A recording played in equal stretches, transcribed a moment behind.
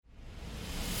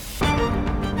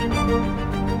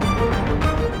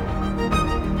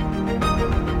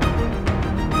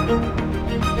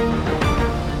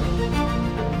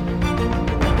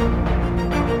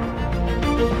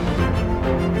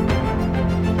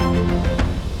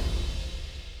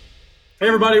Hey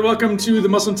everybody, welcome to the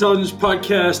Muscle Intelligence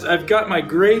Podcast. I've got my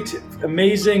great,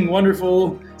 amazing,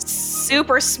 wonderful,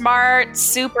 super smart,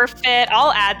 super fit.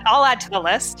 I'll add to the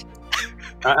list.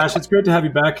 Ash, it's great to have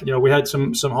you back. We had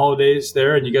some holidays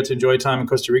there, and you got to enjoy time in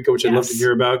Costa Rica, which I'd love to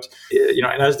hear about.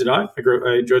 And as did I.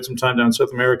 I enjoyed some time down in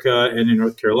South America and in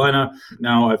North Carolina.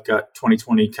 Now I've got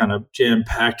 2020 kind of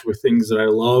jam-packed with things that I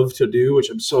love to do, which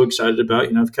I'm so excited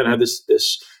about. I've kind of had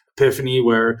this epiphany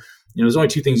where there's only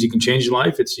two things you can change in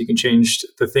life. You can change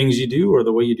the things you do or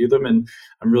the way you do them. And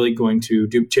I'm really going to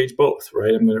change both,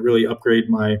 right? I'm going to really upgrade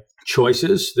my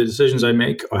choices. The decisions I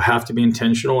make have to be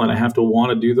intentional and I have to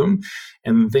want to do them.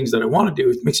 And the things that I want to do,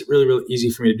 it makes it really, really easy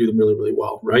for me to do them really, really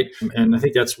well, right? And I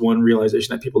think that's one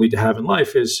realization that people need to have in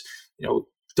life is,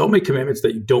 don't make commitments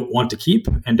that you don't want to keep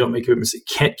and don't make commitments that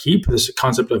you can't keep. This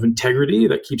concept of integrity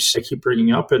that I keep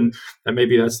bringing up, and that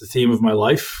maybe that's the theme of my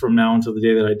life from now until the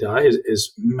day that I die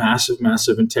is massive,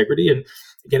 massive integrity. And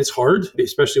again, it's hard,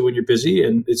 especially when you're busy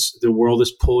and the world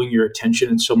is pulling your attention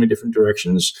in so many different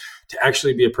directions to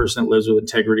actually be a person that lives with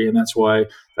integrity. And that's why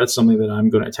that's something that I'm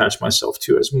going to attach myself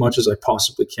to as much as I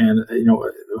possibly can,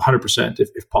 100%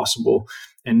 if possible,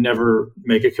 and never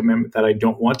make a commitment that I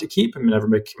don't want to keep and never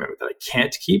make a commitment that I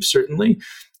can't keep, certainly,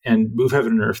 and move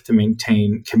heaven and earth to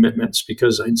maintain commitments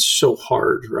because it's so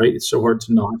hard, right? It's so hard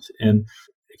to not. And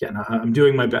again, I'm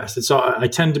doing my best. I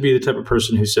tend to be the type of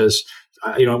person who says,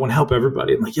 I want to help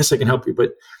everybody. I'm like, yes, I can help you,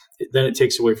 but then it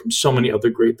takes away from so many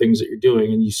other great things that you're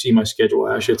doing. And you see my schedule,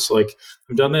 Ash. It's like,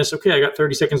 I've done this. Okay, I got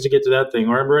 30 seconds to get to that thing,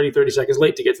 or I'm already 30 seconds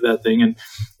late to get to that thing. And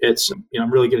it's,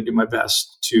 I'm really going to do my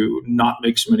best to not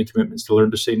make so many commitments, to learn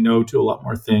to say no to a lot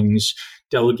more things,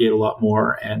 delegate a lot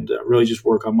more, and really just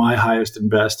work on my highest and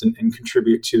best and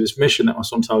contribute to this mission that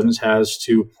Muscle Intelligence has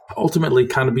to ultimately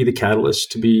kind of be the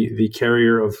catalyst, to be the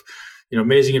carrier of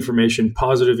amazing information,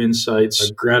 positive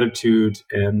insights, gratitude,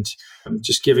 and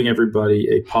just giving everybody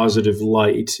a positive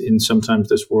light in sometimes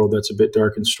this world that's a bit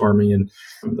dark and stormy. And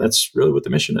that's really what the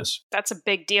mission is. That's a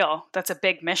big deal. That's a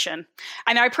big mission.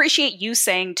 And I appreciate you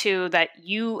saying too that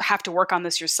you have to work on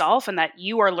this yourself and that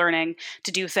you are learning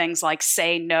to do things like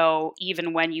say no,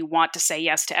 even when you want to say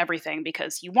yes to everything,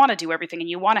 because you want to do everything and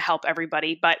you want to help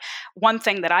everybody. But one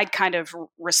thing that I'd kind of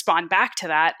respond back to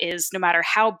that is no matter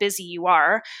how busy you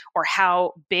are or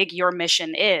how big your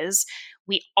mission is,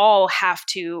 we all have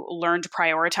to learn to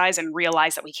prioritize and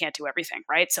realize that we can't do everything,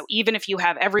 right? So even if you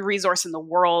have every resource in the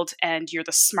world and you're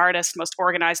the smartest, most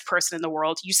organized person in the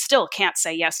world, you still can't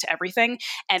say yes to everything.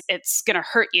 And it's going to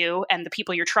hurt you and the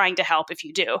people you're trying to help if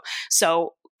you do.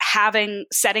 So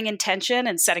setting intention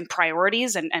and setting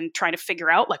priorities and trying to figure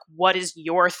out like, what is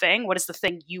your thing? What is the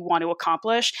thing you want to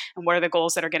accomplish? And what are the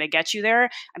goals that are going to get you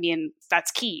there? I mean, that's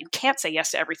key. You can't say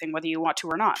yes to everything, whether you want to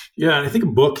or not. Yeah. And I think a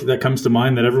book that comes to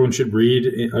mind that everyone should read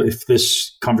if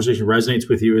this conversation resonates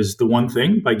with you is The One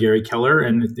Thing by Gary Keller.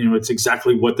 And, it's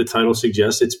exactly what the title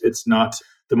suggests. It's not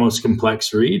the most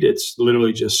complex read. It's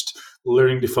literally just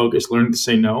learning to focus, learning to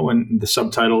say no. And the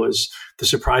subtitle is The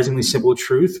Surprisingly Simple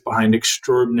Truth Behind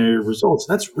Extraordinary Results.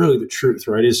 That's really the truth,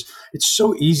 right? It's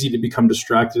so easy to become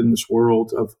distracted in this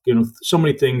world of, so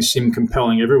many things seem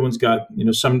compelling. Everyone's got,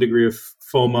 some degree of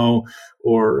FOMO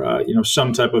or,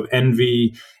 some type of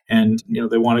envy. And,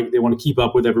 they want to keep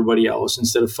up with everybody else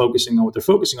instead of focusing on what they're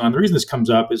focusing on. The reason this comes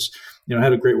up is, I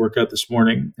had a great workout this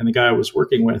morning and the guy I was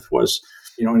working with was,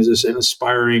 is this an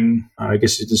aspiring, I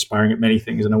guess he's aspiring at many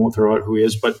things and I won't throw out who he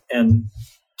is, and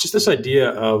just this idea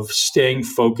of staying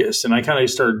focused. And I kind of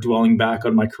started dwelling back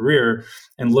on my career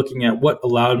and looking at what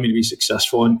allowed me to be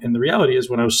successful. And the reality is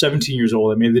when I was 17 years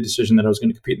old, I made the decision that I was going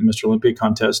to compete in the Mr. Olympia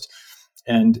contest.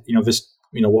 And,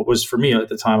 what was for me at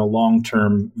the time, a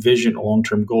long-term vision, a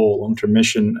long-term goal, a long-term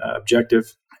mission,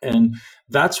 objective. And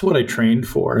that's what I trained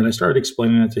for. And I started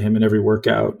explaining that to him in every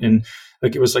workout. And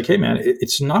it was like, hey, man,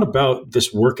 it's not about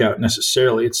this workout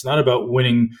necessarily. It's not about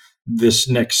winning this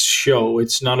next show.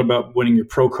 It's not about winning your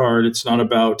pro card. It's not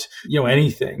about,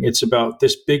 anything. It's about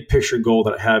this big picture goal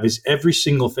that I have is every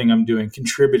single thing I'm doing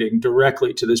contributing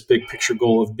directly to this big picture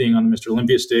goal of being on the Mr.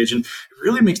 Olympia stage. And it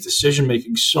really makes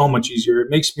decision-making so much easier. It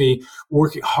makes me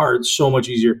working hard so much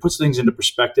easier. It puts things into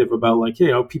perspective about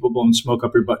people blowing smoke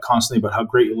up your butt constantly about how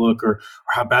great you look or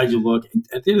how bad you look. And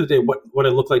at the end of the day, what I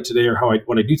look like today or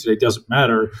what I do today doesn't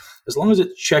matter as long as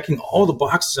it's checking all the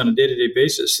boxes on a day-to-day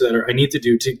basis that I need to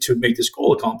do to make this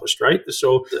goal accomplished, right?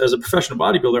 So as a professional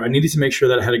bodybuilder, I needed to make sure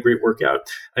that I had a great workout.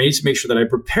 I needed to make sure that I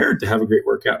prepared to have a great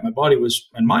workout. My body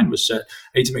and mind was set.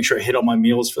 I need to make sure I hit all my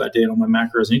meals for that day and all my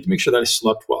macros. I need to make sure that I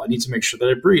slept well. I need to make sure that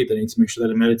I breathed. I need to make sure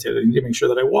that I meditated. I need to make sure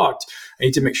that I walked. I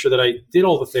need to make sure that I did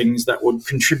all the things that would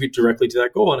contribute directly to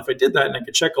that goal. And if I did that and I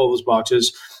could check all those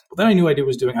boxes, But then I knew I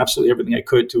was doing absolutely everything I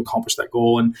could to accomplish that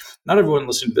goal. And not everyone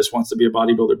listening to this wants to be a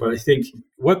bodybuilder, but I think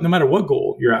no matter what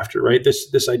goal you're after, right?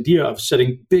 This idea of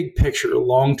setting big picture,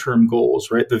 long-term goals,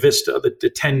 right? The Vista, the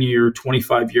 10-year,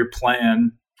 25-year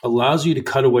plan allows you to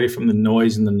cut away from the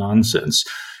noise and the nonsense.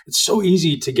 It's so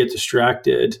easy to get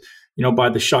distracted, by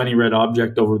the shiny red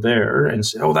object over there and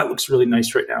say, oh, that looks really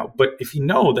nice right now. But if you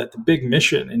know that the big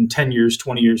mission in 10 years,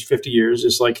 20 years, 50 years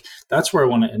is like, that's where I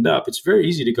want to end up, it's very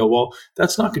easy to go, well,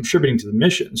 that's not contributing to the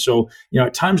mission. So,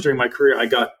 at times during my career, I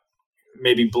got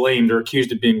maybe blamed or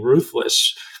accused of being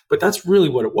ruthless, but that's really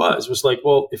what it was like,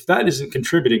 well, if that isn't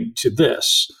contributing to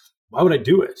this, why would I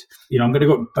do it? I'm going to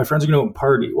go, my friends are going to go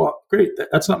party. Well, great.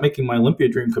 That's not making my Olympia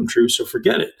dream come true. So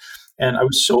forget it. And I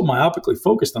was so myopically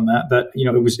focused on that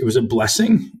it was a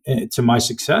blessing to my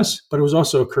success, but it was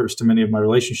also a curse to many of my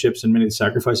relationships and many of the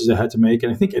sacrifices I had to make.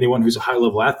 And I think anyone who's a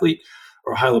high-level athlete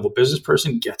or a high-level business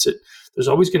person gets it. There's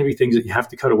always going to be things that you have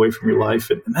to cut away from your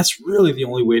life. And that's really the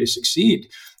only way to succeed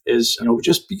is,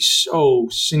 just be so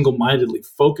single-mindedly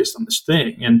focused on this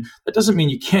thing. And that doesn't mean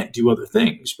you can't do other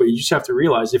things, but you just have to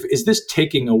realize is this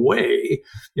taking away,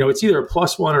 it's either a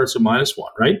 +1 or it's a -1,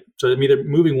 right? So I'm either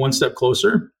moving one step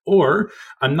closer or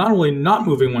I'm not only not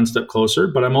moving one step closer,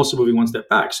 but I'm also moving one step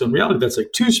back. So in reality, that's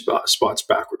like two spots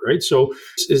backward, right? So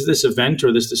is this event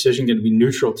or this decision going to be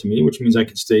neutral to me, which means I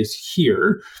can stay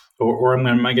here? Or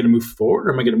am I going to move forward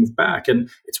or am I going to move back? And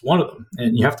it's one of them.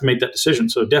 And you have to make that decision.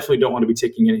 So definitely don't want to be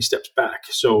taking any steps back.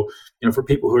 So, for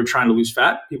people who are trying to lose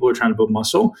fat, people who are trying to build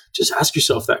muscle, just ask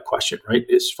yourself that question, right?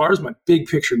 As far as my big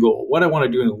picture goal, what I want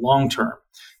to do in the long term,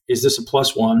 is this a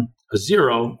 +1, a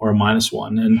 0, or a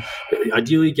 -1? And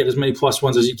ideally get as many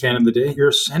 +1s as you can in the day. You're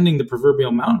ascending the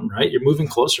proverbial mountain, right? You're moving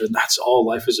closer. And that's all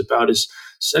life is about, is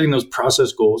setting those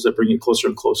process goals that bring you closer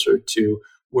and closer to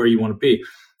where you want to be.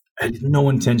 I had no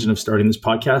intention of starting this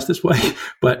podcast this way,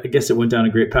 but I guess it went down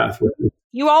a great path.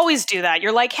 You always do that.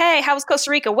 You're like, hey, how was Costa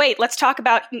Rica? Wait, let's talk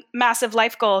about massive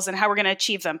life goals and how we're going to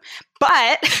achieve them.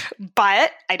 But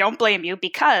I don't blame you,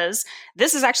 because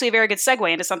this is actually a very good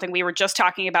segue into something we were just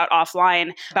talking about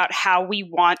offline, about how we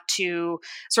want to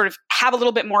sort of have a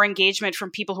little bit more engagement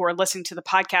from people who are listening to the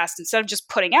podcast. Instead of just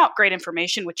putting out great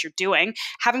information, which you're doing,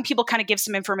 having people kind of give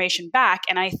some information back.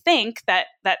 And I think that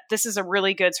this is a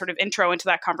really good sort of intro into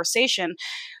that conversation.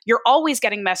 You're always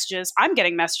getting messages. I'm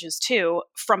getting messages too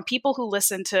from people who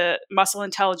listen to Muscle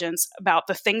Intelligence about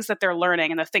the things that they're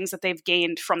learning and the things that they've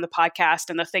gained from the podcast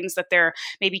and the things that they're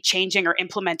maybe changing or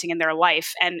implementing in their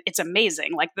life. And it's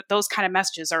amazing. Like those kind of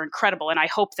messages are incredible. And I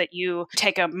hope that you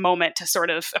take a moment to sort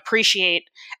of appreciate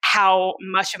how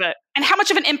much of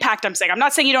an impact I'm saying. I'm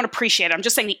not saying you don't appreciate it. I'm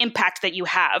just saying the impact that you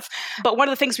have. But one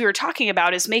of the things we were talking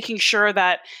about is making sure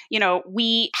that,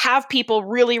 we have people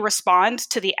really respond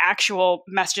to the actual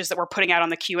messages that we're putting out on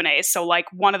the Q&A. So like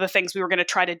one of the things we were going to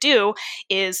try to do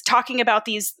is talking about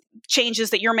these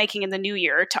changes that you're making in the new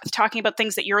year, talking about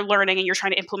things that you're learning and you're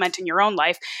trying to implement in your own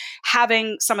life,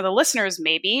 having some of the listeners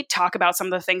maybe talk about some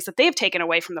of the things that they've taken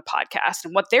away from the podcast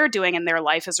and what they're doing in their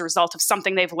life as a result of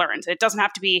something they've learned. It doesn't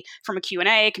have to be from a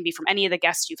Q&A, it can be from any of the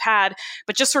guests you've had,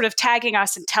 but just sort of tagging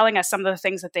us and telling us some of the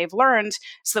things that they've learned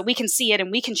so that we can see it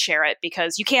and we can share it,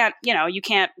 because you can't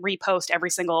repost every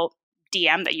single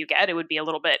DM that you get. It would be a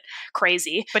little bit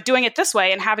crazy. But doing it this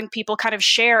way and having people kind of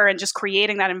share and just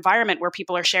creating that environment where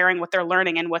people are sharing what they're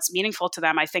learning and what's meaningful to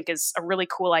them, I think is a really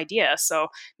cool idea. So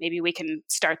maybe we can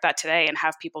start that today and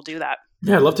have people do that.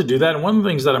 Yeah, I'd love to do that. And one of the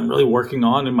things that I'm really working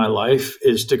on in my life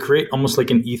is to create almost like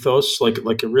an ethos, like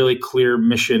a really clear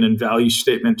mission and value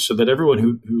statement, so that everyone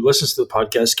who listens to the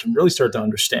podcast can really start to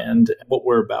understand what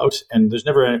we're about. And there's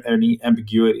never any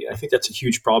ambiguity. I think that's a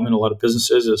huge problem in a lot of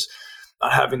businesses, is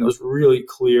not having those really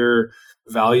clear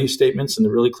value statements and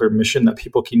the really clear mission that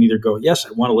people can either go, yes,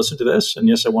 I want to listen to this, and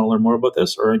yes, I want to learn more about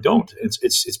this, or I don't.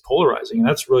 It's polarizing. And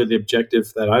that's really the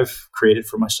objective that I've created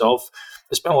for myself.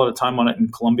 I spent a lot of time on it in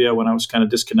Colombia when I was kind of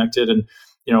disconnected. And,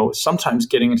 sometimes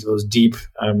getting into those deep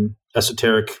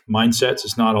esoteric mindsets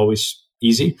is not always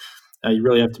easy. You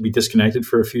really have to be disconnected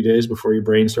for a few days before your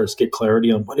brain starts to get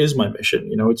clarity on what is my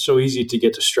mission. It's so easy to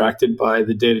get distracted by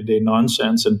the day-to-day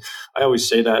nonsense. And I always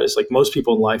say that it's like most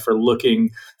people in life are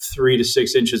looking 3 to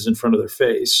 6 inches in front of their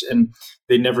face, and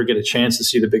they never get a chance to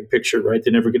see the big picture, right? They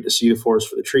never get to see the forest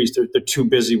for the trees. They're too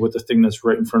busy with the thing that's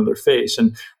right in front of their face.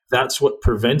 And that's what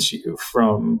prevents you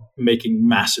from making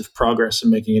massive progress and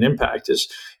making an impact. Is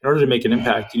in order to make an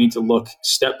impact, you need to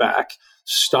step back,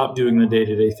 stop doing the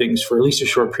day-to-day things for at least a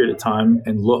short period of time,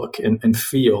 and look and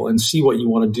feel and see what you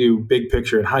want to do, big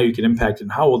picture, and how you can impact it,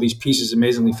 and how all these pieces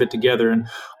amazingly fit together, and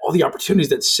all the opportunities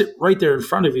that sit right there in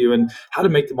front of you, and how to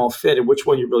make them all fit and which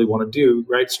one you really want to do,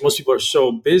 right? So most people are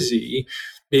so busy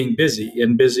being busy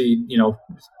and busy,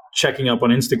 checking up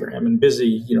on Instagram and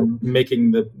busy,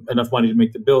 making enough money to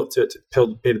make the bill to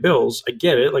pay the bills. I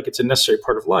get it. Like, it's a necessary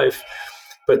part of life.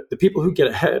 But the people who get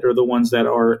ahead are the ones that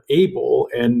are able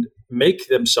and make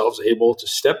themselves able to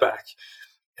step back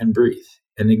and breathe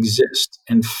and exist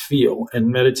and feel and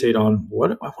meditate on, what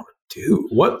do I want to do?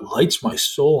 What lights my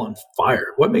soul on fire?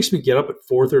 What makes me get up at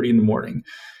 4:30 in the morning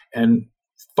and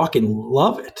fucking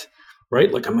love it?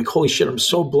 Right? Like, I'm like, holy shit, I'm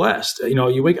so blessed.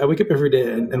 I wake up every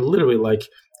day and literally like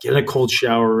get in a cold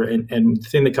shower, and the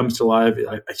thing that comes to life,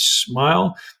 I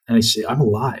smile and I say, I'm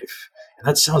alive. And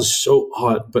that sounds so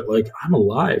odd, but like, I'm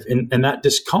alive. And that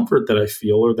discomfort that I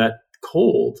feel, or that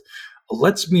cold,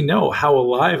 lets me know how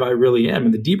alive I really am.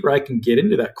 And the deeper I can get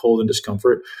into that cold and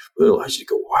discomfort, really allows you to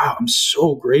go, wow, I'm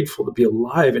so grateful to be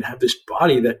alive and have this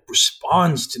body that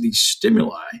responds to these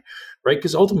stimuli, right?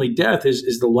 Because ultimately death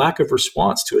is the lack of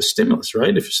response to a stimulus,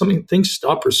 right? If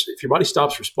your body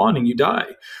stops responding, you die.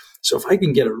 So if I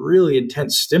can get a really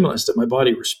intense stimulus that my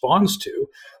body responds to,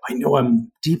 I know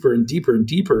I'm deeper and deeper and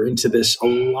deeper into this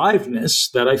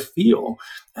aliveness that I feel.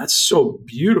 That's so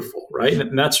beautiful, right?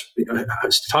 And that's, I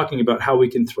was talking about how we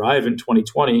can thrive in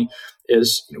 2020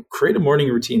 is, create a morning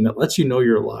routine that lets you know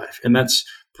you're alive. And that's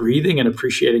breathing and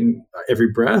appreciating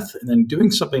every breath, and then doing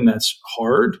something that's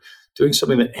hard, doing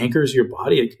something that anchors your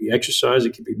body. It could be exercise,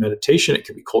 it could be meditation, it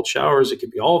could be cold showers, it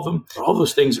could be all of them. But all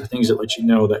those things are things that let you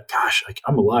know that, gosh, like,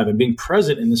 I'm alive, and being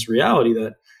present in this reality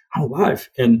that I'm alive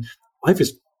and life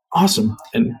is awesome.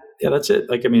 And yeah, that's it.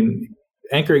 Like,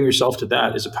 anchoring yourself to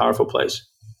that is a powerful place.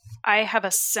 I have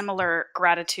a similar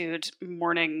gratitude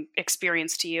morning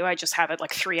experience to you. I just have it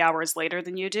like 3 hours later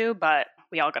than you do, but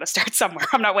we all got to start somewhere.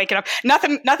 I'm not waking up.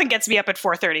 Nothing gets me up at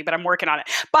 4:30, but I'm working on it.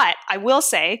 But I will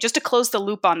say, just to close the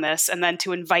loop on this, and then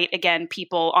to invite again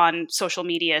people on social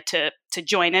media to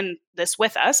join in this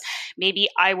with us, maybe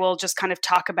I will just kind of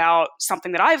talk about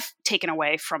something that I've taken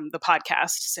away from the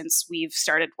podcast since we've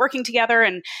started working together,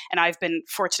 and I've been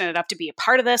fortunate enough to be a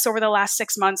part of this over the last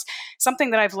 6 months.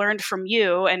 Something that I've learned from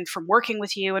you and from working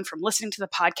with you and from listening to the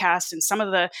podcast, and some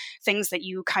of the things that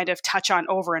you kind of touch on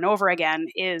over and over again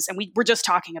is, and we're just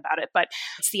talking about it, but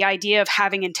it's the idea of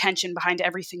having intention behind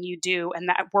everything you do and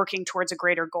that working towards a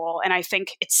greater goal. And I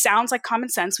think it sounds like common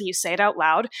sense when you say it out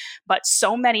loud, but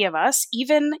so many of us,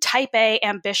 even type A,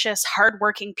 ambitious,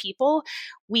 hardworking people,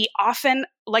 we often,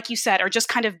 like you said, are just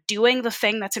kind of doing the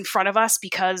thing that's in front of us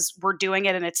because we're doing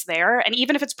it and it's there. And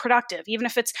even if it's productive, even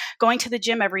if it's going to the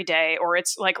gym every day, or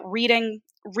it's like reading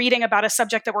about a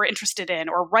subject that we're interested in,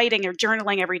 or writing or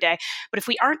journaling every day. But if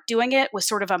we aren't doing it with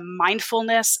sort of a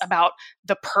mindfulness about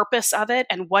the purpose of it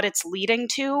and what it's leading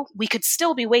to, we could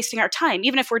still be wasting our time,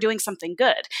 even if we're doing something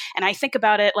good. And I think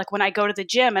about it like when I go to the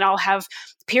gym, and I'll have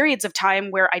periods of time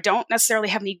where I don't necessarily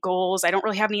have any goals. I don't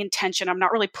really have any intention. I'm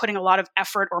not really putting a lot of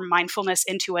effort or mindfulness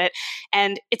into it.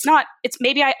 And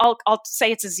I'll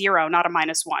say it's a 0, not a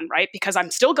 -1, right? Because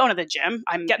I'm still going to the gym.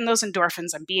 I'm getting those endorphins.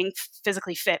 I'm being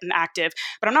physically fit and active,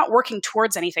 but I'm not working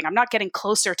towards anything. I'm not getting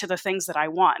closer to the things that I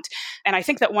want. And I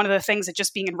think that one of the things that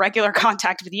just being in regular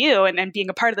contact with you and being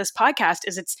a part of this podcast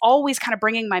is it's always kind of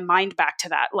bringing my mind back to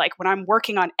that. Like when I'm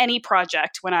working on any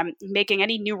project, when I'm making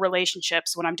any new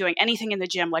relationships, when I'm doing anything in the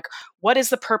gym, like, what is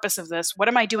the purpose of this? What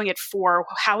am I doing it for?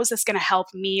 How is this going to help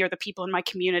me or the people in my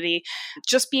community?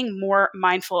 Just being more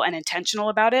mindful and intentional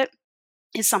about it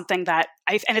is something that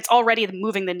and it's already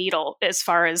moving the needle as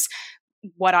far as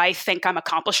what I think I'm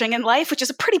accomplishing in life, which is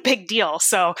a pretty big deal.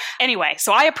 So anyway,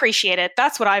 so I appreciate it.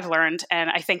 That's what I've learned. And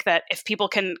I think that if people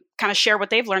can kind of share what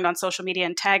they've learned on social media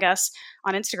and tag us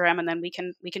on Instagram, and then we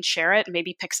can share it and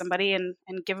maybe pick somebody and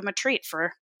give them a treat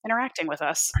for interacting with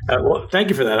us. Well, thank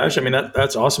you for that, Ash. I mean,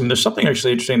 that's awesome. There's something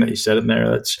actually interesting that you said in there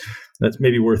that's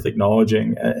maybe worth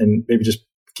acknowledging, and maybe just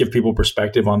give people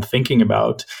perspective on thinking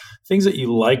about things that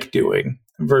you like doing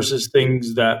versus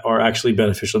things that are actually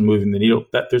beneficial in moving the needle.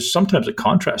 That there's sometimes a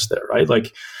contrast there, right?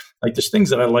 Like there's things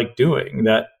that I like doing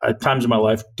that at times in my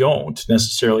life don't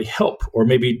necessarily help, or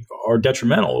maybe are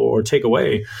detrimental or take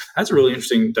away. That's a really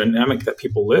interesting dynamic that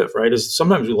people live, right? Is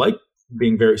sometimes we like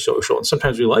being very social, and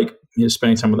sometimes we like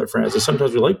spending time with our friends, and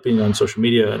sometimes we like being on social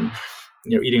media and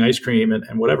eating ice cream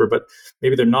and whatever, but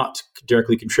maybe they're not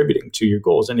directly contributing to your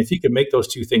goals. And if you can make those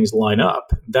two things line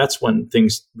up, that's when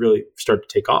things really start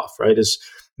to take off, right? Is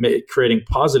creating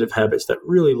positive habits that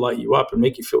really light you up and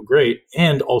make you feel great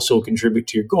and also contribute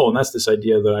to your goal. And that's this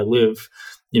idea that I live,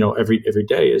 every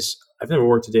day is I've never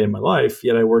worked a day in my life,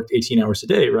 yet I worked 18 hours a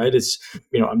day, right? It's,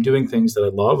 I'm doing things that I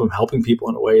love. I'm helping people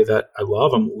in a way that I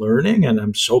love. I'm learning, and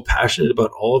I'm so passionate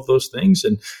about all of those things.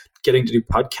 And getting to do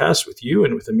podcasts with you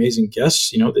and with amazing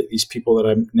guests, these people that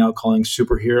I'm now calling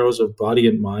superheroes of body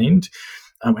and mind.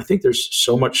 I think there's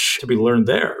so much to be learned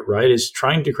there, right? Is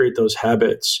trying to create those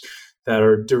habits that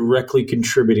are directly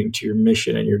contributing to your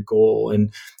mission and your goal.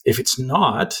 And if it's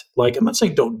not, like, I'm not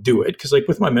saying don't do it, because like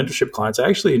with my mentorship clients, I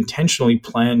actually intentionally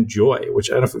plan joy, which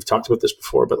I don't know if we've talked about this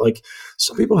before, but like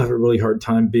some people have a really hard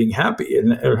time being happy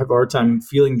and or have a hard time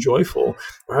feeling joyful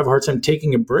or have a hard time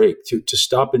taking a break to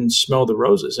stop and smell the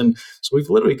roses. And so we've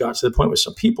literally got to the point with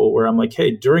some people where I'm like, hey,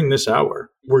 during this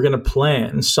hour, we're going to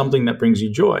plan something that brings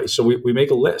you joy. So we make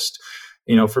a list.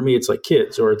 For me, it's like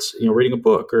kids, or it's, reading a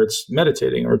book, or it's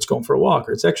meditating, or it's going for a walk,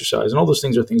 or it's exercise. And all those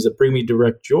things are things that bring me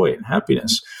direct joy and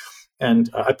happiness. And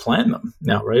I plan them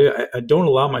now, right? I don't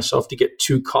allow myself to get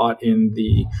too caught in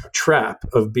the trap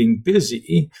of being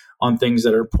busy on things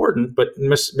that are important, but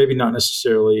maybe not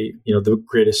necessarily, the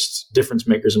greatest difference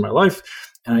makers in my life.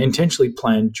 And I intentionally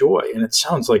plan joy. And it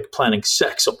sounds like planning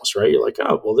sex almost, right? You're like,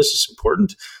 oh, well, this is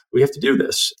important. We have to do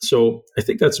this. So I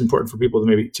think that's important for people to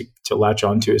maybe to latch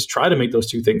onto, is try to make those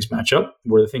two things match up,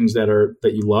 where the things that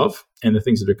you love and the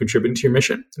things that are contributing to your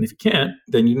mission. And if you can't,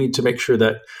 then you need to make sure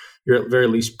that you're at the very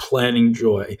least planning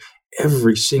joy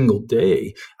every single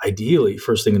day, ideally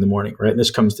first thing in the morning, right? And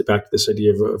this comes back to this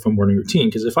idea of a morning routine.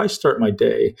 Because if I start my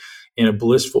day in a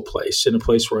blissful place, in a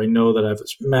place where I know that I have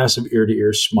this massive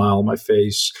ear-to-ear smile on my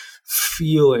face,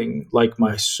 feeling like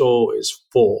my soul is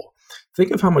full,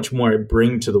 think of how much more I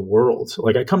bring to the world.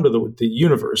 Like I come to the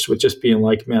universe with just being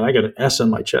like, man, I got an S on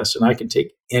my chest and I can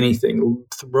take anything,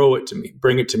 throw it to me,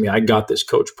 bring it to me. I got this,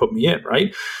 coach, put me in,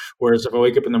 right? Whereas if I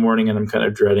wake up in the morning and I'm kind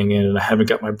of dreading it and I haven't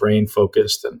got my brain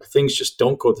focused, and things just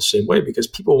don't go the same way, because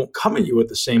people won't come at you with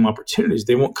the same opportunities.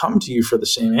 They won't come to you for the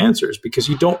same answers, because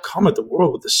you don't come at the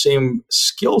world with the same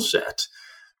skill set,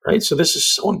 right? So this is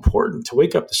so important, to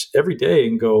wake up every day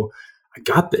and go, I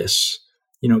got this.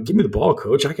 Give me the ball,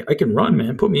 coach. I can run,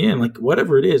 man. Put me in. Like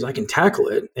whatever it is, I can tackle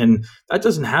it. And that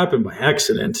doesn't happen by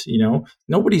accident.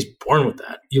 Nobody's born with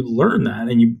that. You learn that,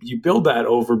 and you build that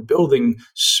over building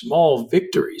small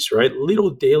victories, right? Little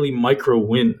daily micro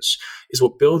wins is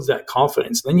what builds that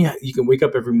confidence. Then you can wake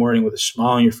up every morning with a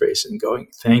smile on your face and going,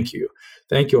 thank you.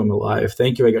 Thank you, I'm alive.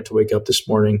 Thank you, I got to wake up this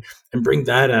morning, and bring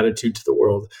that attitude to the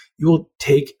world. You will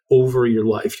take over your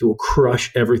life. You will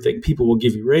crush everything. People will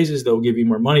give you raises. They'll give you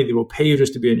more money. They will pay you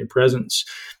just to be in your presence,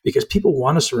 because people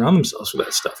want to surround themselves with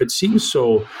that stuff. It seems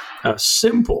so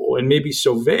simple and maybe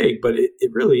so vague, but it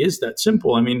really is that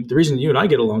simple. I mean, the reason you and I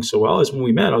get along so well is when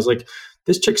we met, I was like,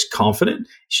 this chick's confident.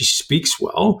 She speaks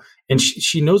well, and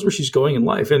she knows where she's going in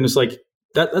life. And it's like,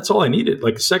 that's all I needed.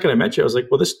 Like the second I met you, I was like,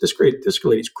 well, this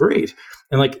lady's great.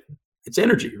 And like, it's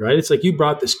energy, right? It's like you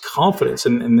brought this confidence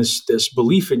and this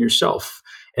belief in yourself.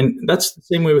 And that's the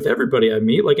same way with everybody I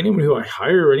meet. Like anyone who I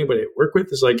hire or anybody I work with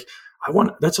is like,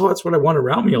 that's what I want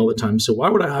around me all the time. So why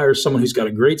would I hire someone who's got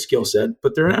a great skill set,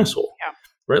 but they're an asshole? Yeah.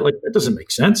 Right? Like that doesn't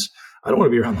make sense. I don't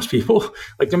want to be around those people.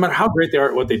 Like no matter how great they are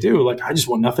at what they do, like I just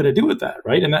want nothing to do with that,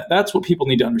 right? And that's what people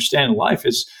need to understand in life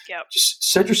is just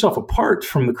set yourself apart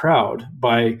from the crowd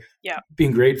by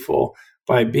being grateful,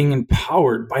 by being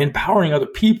empowered, by empowering other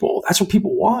people. That's what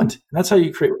people want. And that's how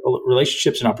you create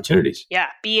relationships and opportunities. Yeah.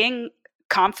 Being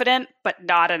confident but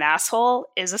not an asshole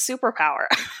is a superpower.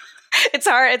 It's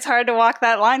hard to walk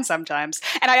that line sometimes.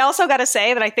 And I also got to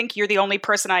say that I think you're the only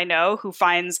person I know who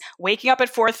finds waking up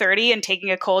at 4:30 and taking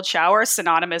a cold shower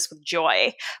synonymous with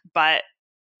joy. But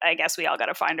I guess we all got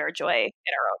to find our joy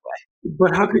in our own way.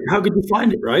 But how could you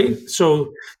find it, right?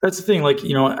 So that's the thing, like, as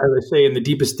I say, in the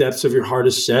deepest depths of your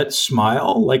hardest set,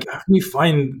 smile. Like, how can you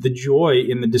find the joy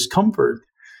in the discomfort,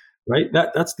 right?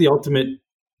 That's the ultimate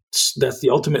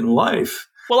in life.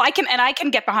 Well, I can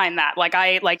get behind that.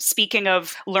 Like speaking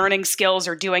of learning skills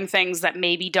or doing things that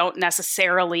maybe don't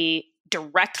necessarily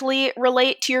directly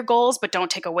relate to your goals, but don't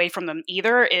take away from them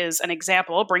either, is an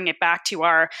example. Bringing it back to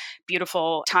our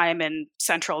beautiful time in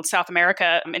Central and South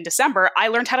America in December, I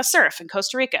learned how to surf in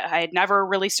Costa Rica. I had never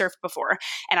really surfed before,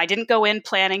 and I didn't go in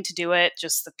planning to do it.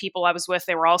 Just the people I was with,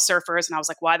 they were all surfers, and I was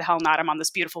like, why the hell not? I'm on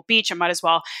this beautiful beach. I might as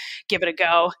well give it a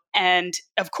go. And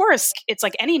of course, it's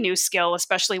like any new skill,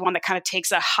 especially one that kind of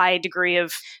takes a high degree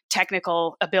of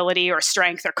technical ability or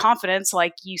strength or confidence.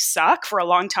 Like you suck for a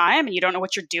long time and you don't know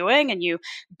what you're doing and you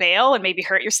bail and maybe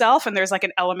hurt yourself. And there's like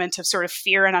an element of sort of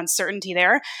fear and uncertainty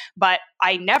there. But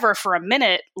I never for a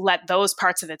minute let those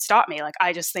parts of it stop me. Like,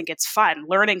 I just think it's fun.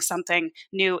 Learning something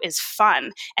new is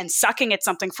fun. And sucking at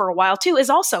something for a while too is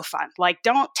also fun. Like,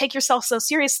 don't take yourself so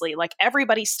seriously. Like,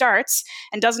 everybody starts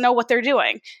and doesn't know what they're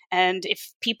doing. And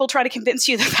if people try to convince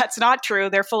you that that's not true,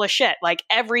 they're full of shit. Like,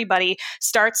 everybody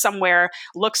starts somewhere,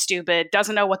 looks stupid,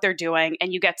 doesn't know what they're doing,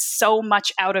 and you get so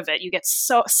much out of it. You get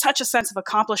such a sense of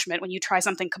accomplishment when you try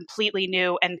something completely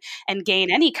new and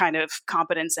gain any kind of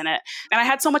competence in it. And I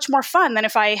had so much more fun fun than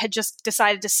if I had just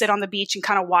decided to sit on the beach and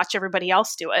kind of watch everybody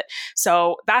else do it.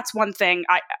 So that's one thing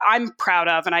I'm proud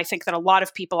of. And I think that a lot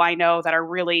of people I know that are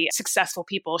really successful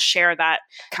people share that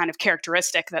kind of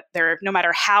characteristic, that they're, no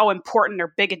matter how important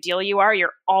or big a deal you are,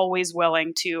 you're always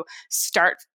willing to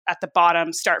start at the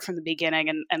bottom, start from the beginning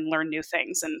and learn new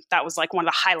things. And that was like one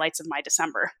of the highlights of my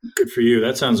December. Good for you.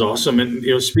 That sounds awesome. And,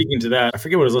 speaking to that, I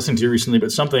forget what I was listening to recently,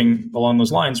 but something along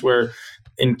those lines where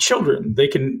in children, they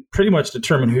can pretty much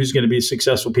determine who's going to be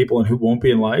successful people and who won't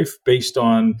be in life based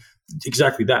on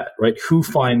exactly that, right? Who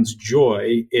finds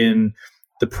joy in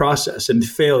the process and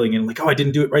failing and like, oh, I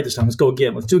didn't do it right this time. Let's go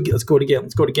again. Let's do it. Let's go it again.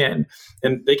 Let's go it again.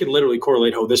 And they can literally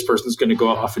correlate, oh, this person's going to go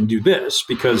off and do this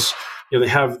because they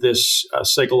have this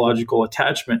psychological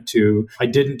attachment to, I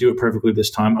didn't do it perfectly this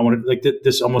time. I want to like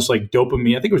this almost like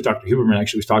dopamine. I think it was Dr. Huberman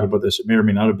actually was talking about this. It may or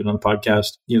may not have been on the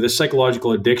podcast. This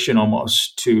psychological addiction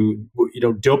almost to,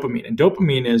 dopamine. And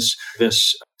dopamine is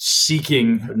this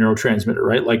seeking neurotransmitter,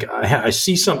 right? Like I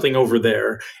see something over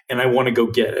there and I want to go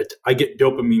get it. I get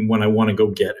dopamine when I want to go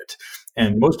get it.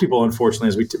 And most people, unfortunately,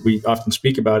 as we often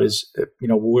speak about, is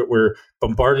we're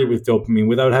bombarded with dopamine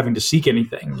without having to seek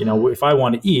anything. If I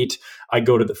want to eat, I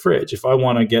go to the fridge. If I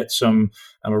want to get some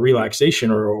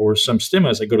relaxation or some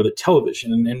stimulus, I go to the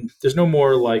television. And there's no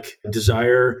more like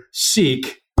desire,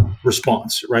 seek,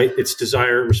 response, right? It's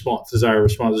desire, response, desire,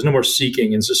 response. There's no more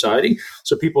seeking in society.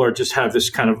 So people just have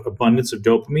this kind of abundance of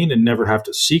dopamine and never have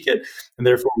to seek it. And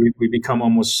therefore we become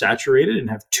almost saturated and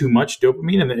have too much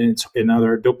dopamine. And now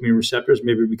their dopamine receptors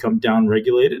maybe become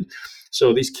down-regulated.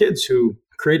 So these kids who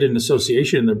created an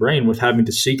association in their brain with having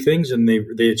to seek things and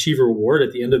they achieve a reward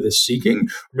at the end of this seeking,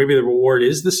 or maybe the reward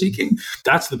is the seeking,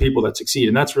 that's the people that succeed.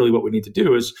 And that's really what we need to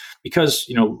do is because,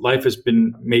 life has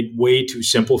been made way too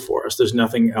simple for us. There's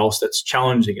nothing else that's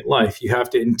challenging in life. You have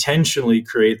to intentionally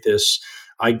create this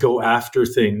I go after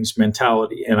things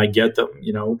mentality and I get them,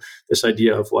 this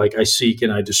idea of like I seek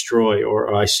and I destroy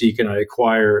or I seek and I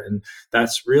acquire. And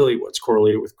that's really what's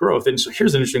correlated with growth. And so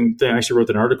here's an interesting thing. I actually wrote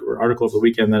an article over the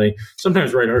weekend that I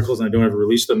sometimes write articles and I don't ever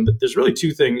release them. But there's really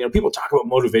two things. People talk about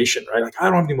motivation, right? Like I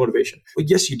don't have any motivation. Well,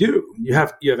 yes, you do. You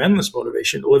have endless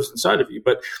motivation that lives inside of you,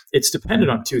 but it's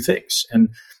dependent on two things. And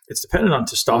it's dependent on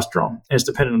testosterone and it's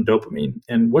dependent on dopamine.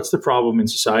 And what's the problem in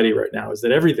society right now is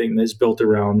that everything is built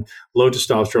around low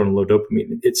testosterone and low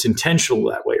dopamine. It's intentional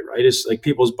that way, right? It's like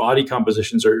people's body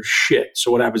compositions are shit.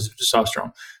 So what happens to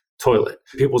testosterone? Toilet.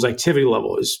 People's activity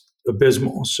level is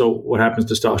abysmal. So what happens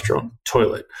to testosterone?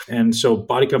 Toilet. And so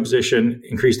body composition,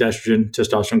 increased estrogen,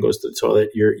 testosterone goes to the toilet.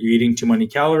 You're eating too many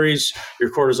calories,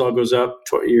 your cortisol goes up,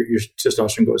 your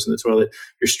testosterone goes in the toilet.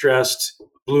 You're stressed,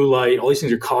 blue light, all these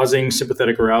things are causing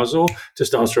sympathetic arousal.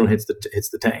 Testosterone hits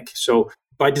the tank. So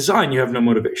by design, you have no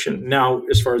motivation. Now,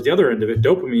 as far as the other end of it,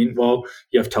 dopamine, well,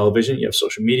 you have television, you have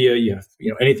social media, you have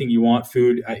anything you want,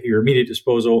 food at your immediate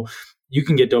disposal. You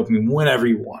can get dopamine whenever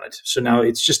you want it. So now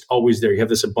it's just always there. You have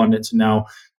this abundance. And now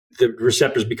the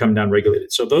receptors become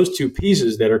downregulated. So those two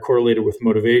pieces that are correlated with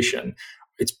motivation,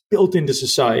 it's built into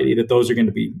society that those are going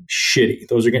to be shitty.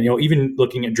 Those are going to, even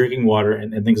looking at drinking water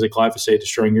and things like glyphosate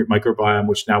destroying your microbiome,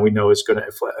 which now we know is going to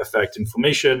affect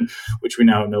inflammation, which we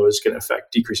now know is going to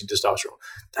affect decreasing testosterone.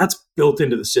 That's built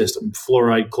into the system.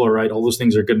 Fluoride, chloride, all those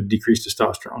things are going to decrease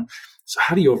testosterone. So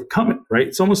how do you overcome it, right?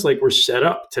 It's almost like we're set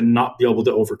up to not be able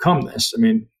to overcome this. I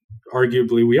mean,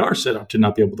 arguably we are set up to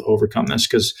not be able to overcome this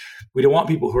because we don't want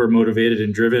people who are motivated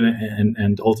and driven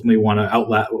and ultimately want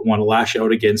to lash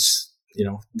out against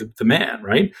the man,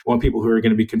 right? We want people who are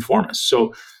going to be conformists.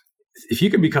 So if you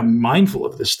can become mindful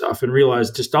of this stuff and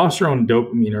realize testosterone and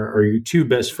dopamine are your two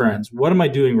best friends, what am I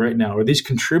doing right now? Are these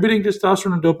contributing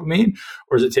testosterone and dopamine,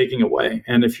 or is it taking away?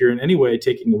 And if you're in any way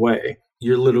taking away,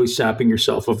 you're literally sapping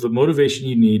yourself of the motivation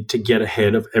you need to get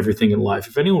ahead of everything in life.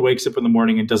 If anyone wakes up in the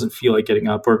morning and doesn't feel like getting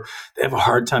up, or they have a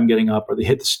hard time getting up, or they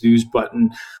hit the snooze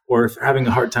button, or if they're having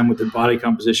a hard time with their body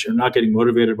composition or not getting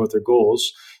motivated about their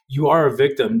goals, you are a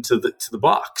victim to the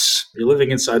box. You're living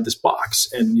inside this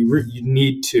box, and you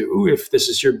need to, if this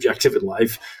is your objective in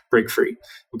life, break free.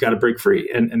 We got to break free,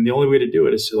 and the only way to do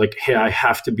it is like, hey, I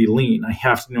have to be lean. I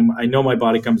have to know. I know my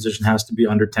body composition has to be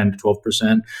under 10 to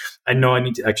 12%. I know I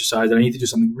need to exercise, and I need to do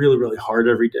something really, really hard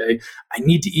every day. I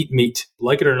need to eat meat,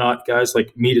 like it or not, guys.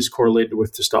 Like meat is correlated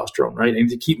with testosterone, right? I need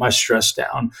to keep my stress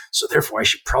down, so therefore I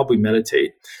should probably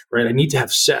meditate, right? I need to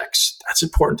have sex. That's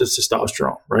important to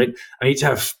testosterone, right? I need to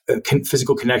have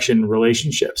physical connection,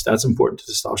 relationships. That's important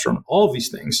to testosterone. All of these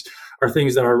things are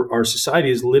things that our society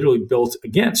is literally built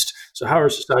against. So how our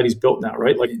society is built now,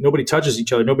 right? Like nobody touches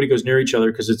each other, nobody goes near each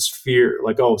other because it's fear,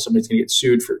 like, oh, somebody's going to get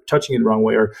sued for touching you the wrong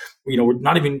way, or we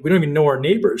don't even know our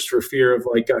neighbors for fear of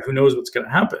like who knows what's going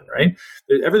to happen, right?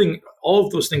 Everything, all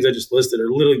of those things I just listed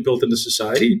are literally built into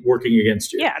society working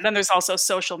against you. Yeah, and then there's also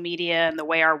social media and the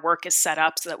way our work is set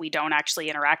up so that we don't actually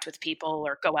interact with people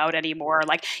or go out anymore.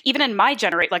 Like even in my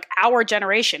generation, like our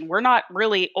generation, we're not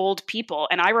really old people.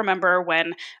 And I remember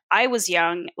when I was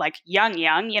young, like young,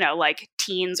 like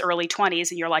teens, early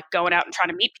 20s, and you're like going out and trying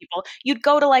to meet people, you'd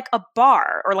go to like a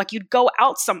bar or like you'd go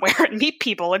out somewhere and meet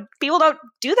people, and people don't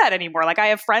do that anymore. Like I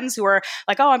have friends who are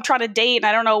like, oh, I'm trying to date and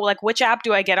I don't know like which app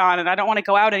do I get on and I don't want to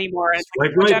go out anymore. And it's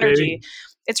like, much energy. Baby.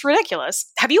 It's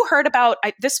ridiculous. Have you heard about,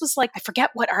 this was like, I forget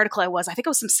what article it was. I think it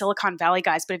was some Silicon Valley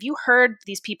guys, but have you heard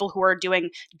these people who are doing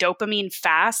dopamine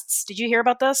fasts? Did you hear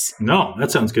about this? No,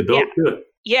 that sounds good though. Yeah. Good.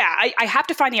 Yeah, I have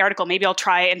to find the article. Maybe I'll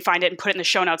try and find it and put it in the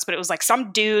show notes. But it was like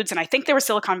some dudes, and I think they were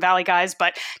Silicon Valley guys,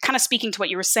 but kind of speaking to what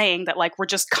you were saying, that like we're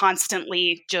just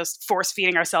constantly just force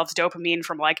feeding ourselves dopamine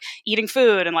from like eating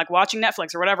food and like watching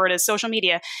Netflix or whatever it is, social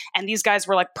media. And these guys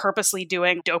were like purposely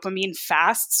doing dopamine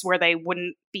fasts where they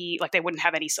wouldn't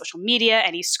have any social media,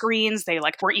 any screens. They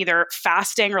like were either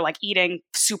fasting or like eating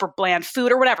super bland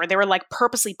food or whatever. They were like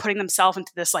purposely putting themselves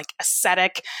into this like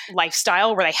ascetic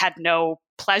lifestyle where they had no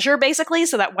pleasure basically,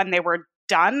 so that when they were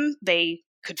done, they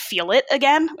could feel it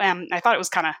again. I thought it was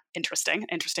kind of interesting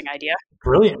idea.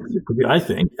 Brilliant. I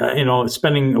think,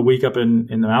 spending a week up in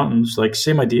the mountains, like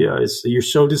same idea is you're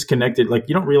so disconnected. Like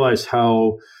you don't realize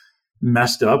how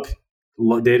messed up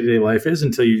day-to-day life is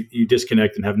until you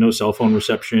disconnect and have no cell phone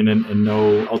reception and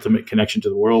no ultimate connection to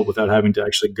the world without having to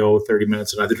actually go 30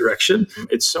 minutes in either direction.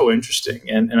 It's so interesting.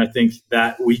 And I think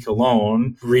that week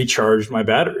alone recharged my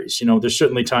batteries. There's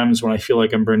certainly times when I feel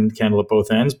like I'm burning the candle at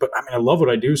both ends, but I mean, I love what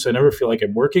I do. So I never feel like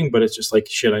I'm working, but it's just like,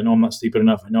 shit, I know I'm not sleeping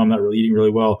enough. I know I'm not really eating really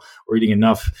well or eating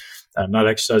enough. I'm not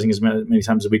exercising as many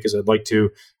times a week as I'd like to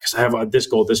because I have this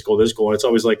goal. And it's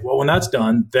always like, well, when that's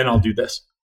done, then I'll do this.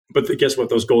 But guess what?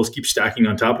 Those goals keep stacking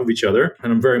on top of each other.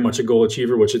 And I'm very much a goal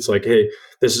achiever, which it's like, hey,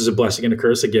 this is a blessing and a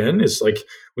curse again. It's like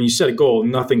when you set a goal,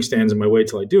 nothing stands in my way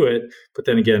till I do it. But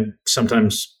then again,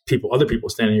 sometimes other people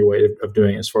stand in your way of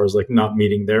doing it as far as like not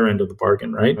meeting their end of the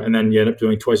bargain, right? And then you end up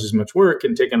doing twice as much work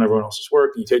and taking everyone else's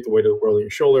work. And you take the weight of the world on your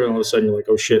shoulder. And all of a sudden you're like,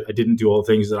 oh shit, I didn't do all the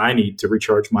things that I need to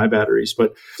recharge my batteries.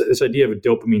 But this idea of a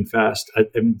dopamine fast,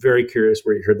 I'm very curious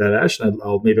where you heard that, Ash. And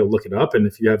I'll look it up. And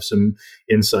if you have some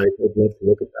insight, I'd love to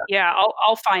look at that. Yeah,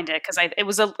 I'll find it because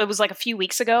it was like a few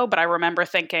weeks ago, but I remember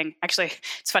thinking, actually,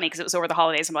 it's funny because it was over the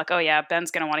holidays. I'm like, oh yeah,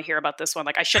 Ben's going to want to hear about this one.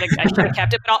 Like I should have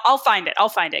kept it, but I'll find it. I'll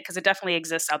find it because it definitely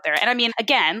exists out there. And I mean,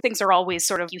 again, things are always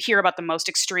sort of, you hear about the most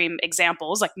extreme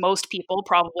examples. Like most people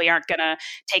probably aren't going to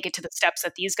take it to the steps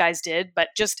that these guys did. But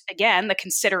just again, the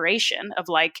consideration of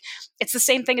like, it's the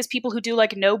same thing as people who do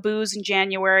like no booze in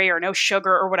January or no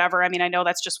sugar or whatever. I mean, I know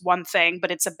that's just one thing,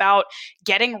 but it's about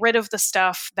getting rid of the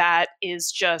stuff that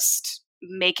is just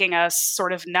making us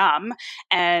sort of numb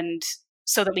and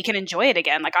so that we can enjoy it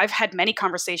again. Like I've had many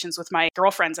conversations with my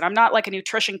girlfriends, and I'm not like a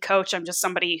nutrition coach. I'm just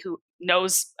somebody who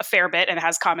knows a fair bit and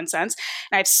has common sense.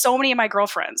 And I have so many of my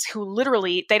girlfriends who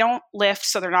literally, they don't lift.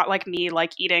 So they're not like me,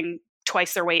 like eating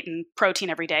twice their weight in protein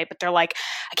every day, but they're like,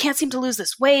 I can't seem to lose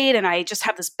this weight and I just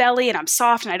have this belly and I'm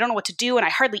soft and I don't know what to do and I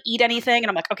hardly eat anything. And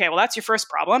I'm like, okay, well, that's your first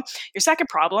problem. Your second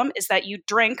problem is that you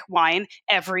drink wine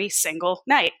every single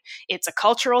night. It's a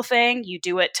cultural thing. You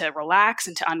do it to relax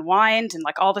and to unwind and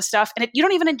like all this stuff. And you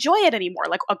don't even enjoy it anymore.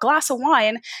 Like a glass of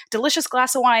wine, delicious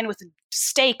glass of wine with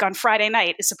steak on Friday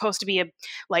night is supposed to be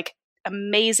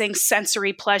amazing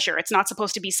sensory pleasure. It's not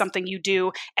supposed to be something you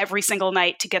do every single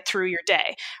night to get through your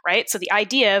day, right? So the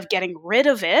idea of getting rid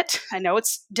of it, I know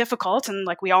it's difficult, and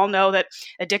like we all know that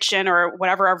addiction or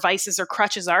whatever our vices or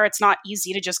crutches are, it's not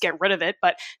easy to just get rid of it,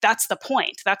 but that's the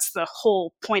point. That's the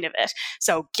whole point of it.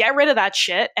 So get rid of that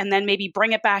shit and then maybe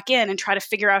bring it back in and try to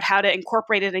figure out how to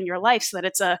incorporate it in your life so that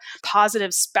it's a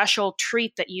positive, special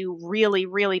treat that you really,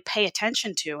 really pay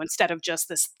attention to instead of just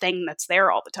this thing that's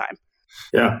there all the time.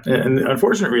 Yeah. And the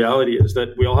unfortunate reality is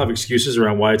that we all have excuses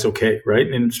around why it's okay, right?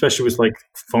 And especially with like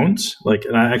phones.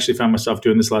 And I actually found myself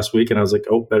doing this last week and I was like,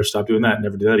 oh, better stop doing that.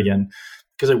 Never do that again.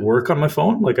 Because I work on my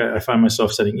phone. Like I find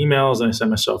myself sending emails and I send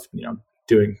myself,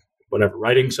 doing whatever,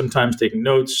 writing sometimes, taking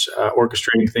notes,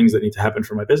 orchestrating things that need to happen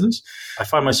for my business. I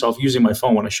find myself using my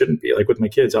phone when I shouldn't be. Like with my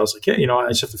kids, I was like, hey, I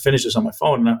just have to finish this on my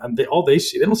phone. And they don't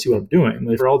see what I'm doing.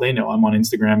 Like for all they know, I'm on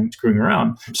Instagram screwing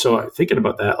around. So thinking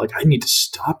about that, like I need to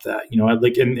stop that.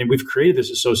 And we've created this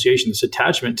association, this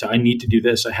attachment to I need to do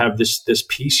this. I have this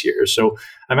piece here. So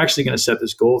I'm actually going to set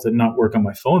this goal to not work on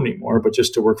my phone anymore, but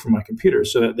just to work from my computer,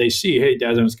 so that they see, hey,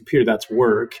 Dad's on his computer, that's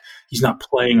work. He's not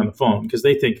playing on the phone, because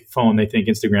they think phone, they think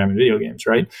Instagram and video games,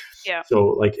 right? Yeah. So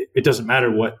like, it doesn't matter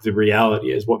what the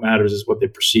reality is. What matters is what they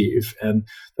perceive. And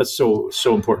that's so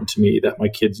important to me, that my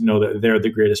kids know that they're the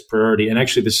greatest priority. And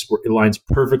actually, this aligns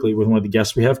perfectly with one of the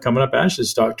guests we have coming up, Ash,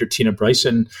 is Dr. Tina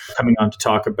Bryson, coming on to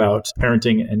talk about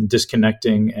parenting and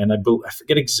disconnecting. And I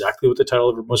forget exactly what the title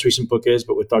of her most recent book is,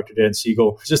 but with Dr. Dan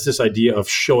Siegel, it's just this idea of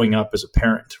showing up as a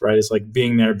parent, right? It's like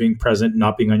being there, being present,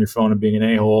 not being on your phone and being an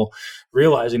a-hole,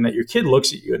 realizing that your kid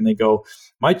looks at you and they go,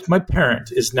 my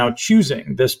parent is now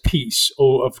choosing this piece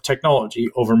of technology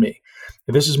over me.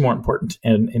 This is more important.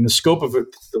 And in the scope of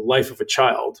the life of a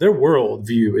child, their world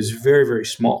view is very, very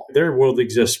small. Their world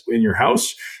exists in your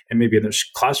house and maybe in their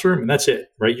classroom, and that's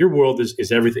it, right? Your world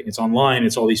is everything. It's online.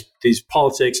 It's all these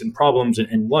politics and problems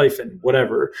and life and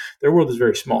whatever. Their world is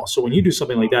very small. So when you do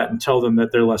something like that and tell them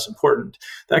that they're less important,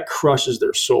 that crushes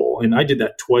their soul. And I did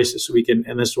that twice this week, and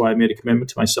this is why I made a commitment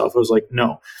to myself. I was like,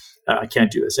 no, I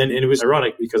can't do this. And it was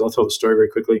ironic, because I'll tell the story very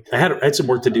quickly. I had some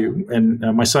work to do, and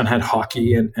my son had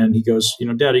hockey, and he goes, Dad,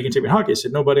 are you going to take me to hockey? I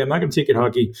said, no, buddy, I'm not going to take you to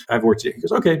hockey. I have work to do. He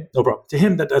goes, okay, no problem. To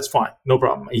him, that's fine. No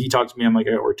problem. He talked to me. I'm like,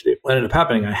 I got work to do. What ended up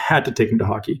happening, I had to take him to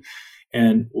hockey.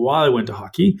 And while I went to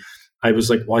hockey, I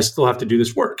was like, well, I still have to do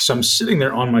this work. So I'm sitting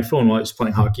there on my phone while I was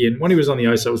playing hockey. And when he was on the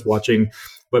ice, I was watching.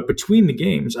 But between the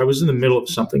games, I was in the middle of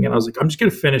something, and I was like, I'm just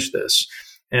going to finish this.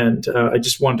 And I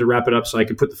just wanted to wrap it up so I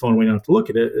could put the phone away and not have to look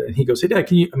at it. And he goes, hey, Dad,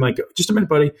 can you? I'm like, just a minute,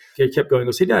 buddy. He kept going. He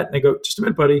goes, hey, Dad. And I go, just a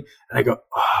minute, buddy. And I go,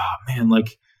 oh, man,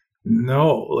 like,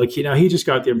 no. Like, he just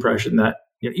got the impression that,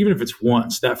 even if it's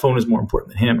once, that phone is more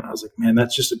important than him. And I was like, man,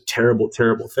 that's just a terrible,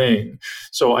 terrible thing.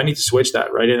 So I need to switch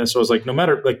that, right? And so I was like, no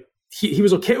matter, like, he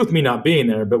was okay with me not being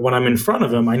there, but when I'm in front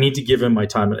of him, I need to give him my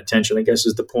time and attention, I guess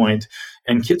is the point.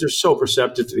 And kids are so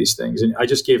perceptive to these things. And I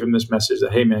just gave him this message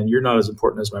that, hey, man, you're not as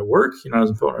important as my work. You're not as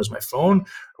important as my phone,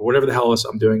 or whatever the hell else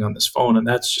I'm doing on this phone. And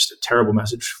that's just a terrible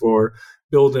message for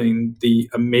building the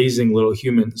amazing little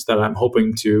humans that I'm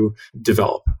hoping to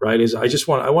develop, right?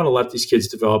 I want to let these kids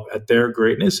develop at their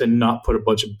greatness and not put a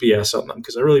bunch of BS on them,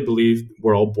 because I really believe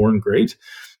we're all born great.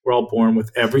 We're all born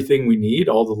with everything we need,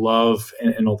 all the love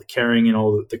and all the caring and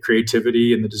all the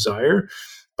creativity and the desire.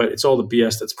 But it's all the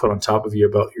BS that's put on top of you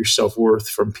about your self-worth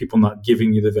from people not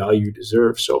giving you the value you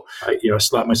deserve. So I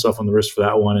slapped myself on the wrist for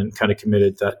that one and kind of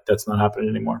committed that that's not happening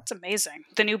anymore. It's amazing.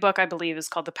 The new book, I believe, is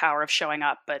called The Power of Showing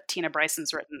Up, but Tina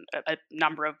Bryson's written a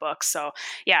number of books. So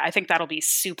yeah, I think that'll be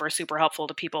super, super helpful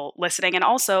to people listening. And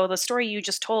also the story you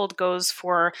just told goes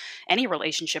for any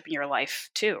relationship in your life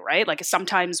too, right? Like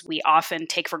sometimes we often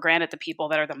take for granted the people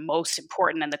that are the most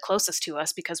important and the closest to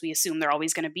us because we assume they're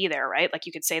always going to be there, right? Like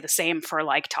you could say the same for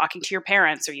like talking to your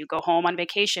parents, or you go home on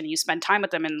vacation and you spend time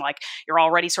with them and like you're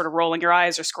already sort of rolling your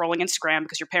eyes or scrolling Instagram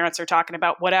because your parents are talking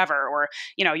about whatever, or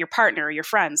your partner or your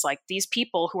friends. Like these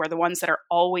people who are the ones that are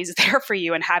always there for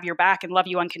you and have your back and love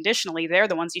you unconditionally, they're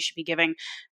the ones you should be giving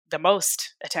the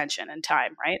most attention and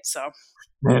time, right? So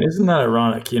man, isn't that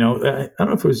ironic? I don't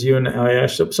know if it was you and I,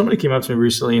 Ash, somebody came up to me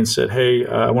recently and said, hey,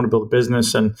 I want to build a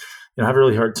business and I have a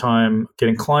really hard time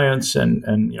getting clients and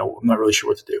I'm not really sure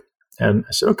what to do. And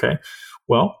I said, okay,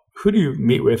 well, who do you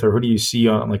meet with, or who do you see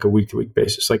on like a week-to-week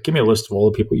basis? Like, give me a list of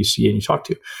all the people you see and you talk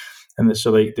to. And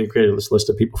so they created this list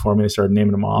of people for me. They started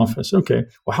naming them off. And I said, okay,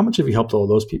 well, how much have you helped all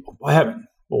those people? Well, I haven't.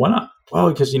 Well, why not? Well,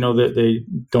 because, they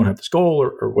don't have this goal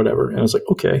or whatever. And I was like,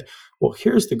 okay, well,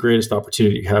 here's the greatest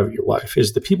opportunity you have in your life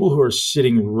is the people who are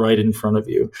sitting right in front of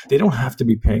you. They don't have to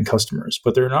be paying customers,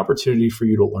 but they're an opportunity for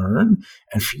you to learn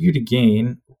and for you to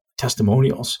gain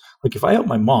testimonials. Like if I help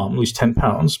my mom lose 10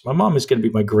 pounds, my mom is going to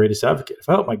be my greatest advocate. If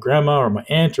I help my grandma or my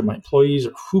aunt or my employees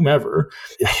or whomever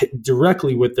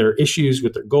directly with their issues,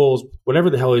 with their goals, whatever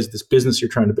the hell is this business you're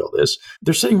trying to build is,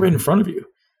 they're sitting right in front of you.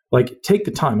 Like take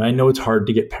the time. I know it's hard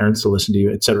to get parents to listen to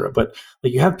you, et cetera, but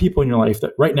like you have people in your life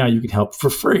that right now you can help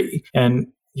for free and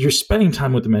you're spending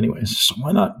time with them anyways. So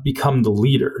why not become the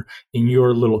leader in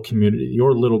your little community,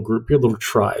 your little group, your little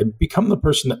tribe? Become the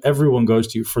person that everyone goes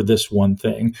to for this one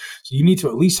thing. So you need to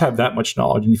at least have that much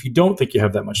knowledge. And if you don't think you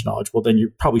have that much knowledge, well, then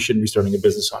you probably shouldn't be starting a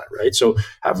business on it, right? So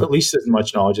have at least as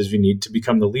much knowledge as you need to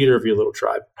become the leader of your little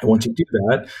tribe. And once you do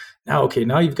that,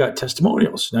 now you've got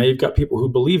testimonials. Now you've got people who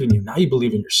believe in you. Now you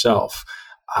believe in yourself.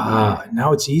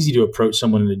 Now it's easy to approach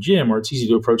someone in a gym or it's easy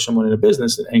to approach someone in a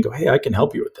business and go, hey, I can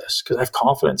help you with this because I have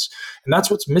confidence. And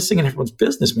that's what's missing in everyone's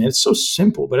business, man. It's so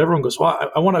simple, but everyone goes, well,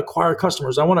 I want to acquire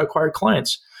customers. I want to acquire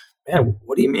clients. Man,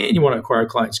 what do you mean you want to acquire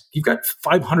clients? You've got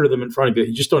 500 of them in front of you that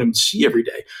you just don't even see every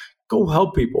day. Go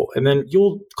help people. And then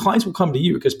clients will come to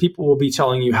you because people will be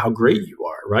telling you how great you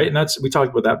are. right? And we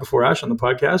talked about that before, Ash, on the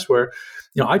podcast, where,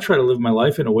 I try to live my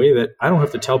life in a way that I don't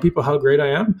have to tell people how great I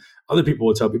am. Other people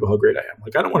will tell people how great I am.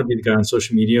 Like, I don't want to be the guy on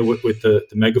social media with the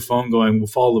megaphone going, well,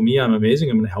 follow me, I'm amazing,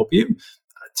 I'm going to help you.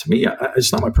 To me,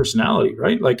 it's not my personality,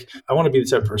 right? Like, I want to be the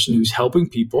type of person who's helping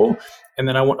people. And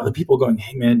then I want other people going,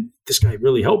 hey man, this guy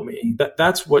really helped me.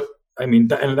 That's what, and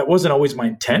that wasn't always my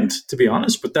intent, to be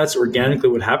honest, but that's organically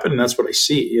what happened. And that's what I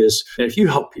see is that if you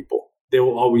help people, they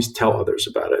will always tell others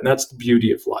about it. And that's the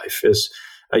beauty of life is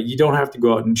you don't have to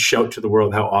go out and shout to the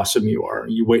world how awesome you are.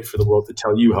 You wait for the world to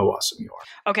tell you how awesome you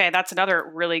are. Okay, that's another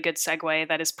really good segue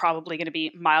that is probably going to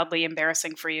be mildly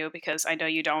embarrassing for you, because I know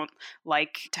you don't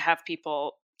like to have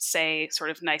people say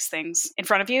sort of nice things in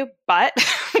front of you, but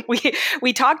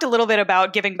we talked a little bit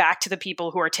about giving back to the people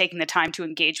who are taking the time to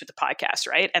engage with the podcast,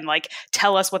 right? And like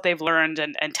tell us what they've learned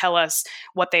and tell us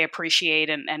what they appreciate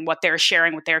and what they're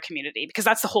sharing with their community, because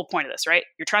that's the whole point of this, right?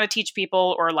 You're trying to teach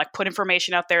people or like put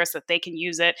information out there so that they can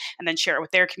use it and then share it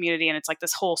with their community. And it's like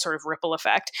this whole sort of ripple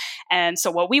effect. And so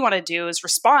what we want to do is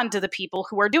respond to the people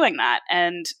who are doing that.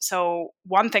 And so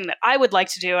one thing that I would like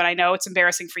to do, and I know it's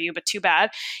embarrassing for you, but too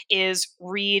bad, is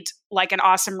read like an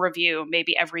awesome review,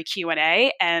 maybe every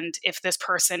Q&A. And if this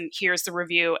person hears the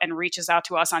review and reaches out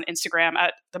to us on Instagram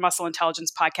at the Muscle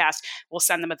Intelligence Podcast, we'll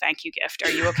send them a thank you gift. Are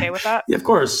you okay with that? Yeah, of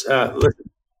course. Deal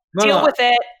with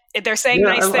it. They're saying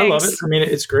nice things. I love it. I mean,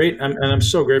 it's great. And I'm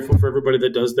so grateful for everybody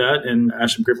that does that. And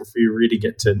Ash, I'm grateful for you reading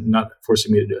it and not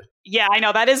forcing me to do it. Yeah, I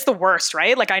know that is the worst,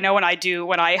 right? Like I know when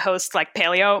I host like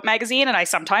Paleo Magazine and I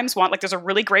sometimes want like there's a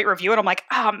really great review and I'm like,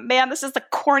 oh man, this is the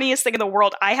corniest thing in the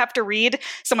world. I have to read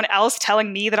someone else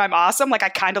telling me that I'm awesome. Like I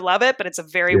kind of love it, but it's a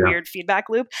very weird feedback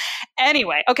loop.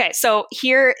 Anyway, okay, so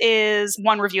here is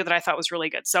one review that I thought was really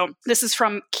good. So this is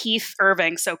from Keith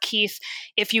Irving. So Keith,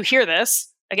 if you hear this,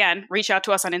 again, reach out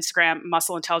to us on Instagram,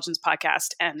 Muscle Intelligence Podcast,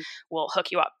 and we'll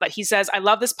hook you up. But he says, I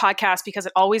love this podcast because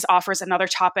it always offers another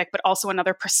topic, but also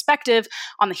another perspective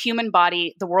on the human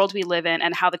body, the world we live in,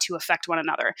 and how the two affect one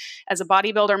another. As a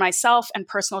bodybuilder myself and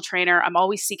personal trainer, I'm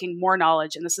always seeking more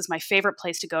knowledge, and this is my favorite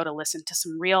place to go to listen to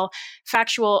some real,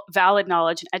 factual, valid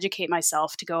knowledge and educate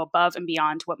myself to go above and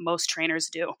beyond what most trainers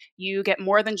do. You get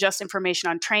more than just information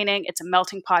on training. It's a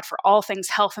melting pot for all things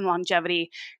health and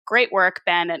longevity. Great work,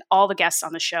 Ben, and all the guests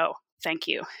on the show. Thank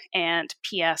you. And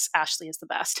P.S. Ashley is the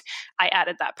best. I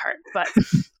added that part, but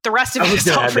the rest of it is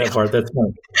all real. That part. That's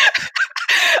fine.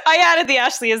 I added the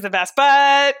Ashley is the best,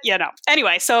 but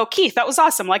Anyway, so Keith, that was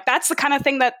awesome. Like that's the kind of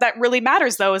thing that really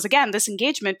matters though, is again, this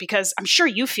engagement, because I'm sure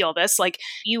you feel this, like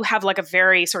you have like a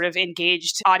very sort of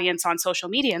engaged audience on social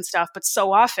media and stuff, but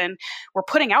so often we're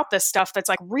putting out this stuff that's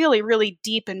like really, really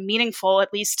deep and meaningful,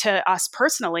 at least to us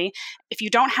personally. If you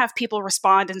don't have people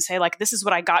respond and say like, this is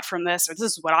what I got from this, or this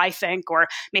is what I think, or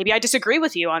maybe I disagree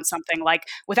with you on something, like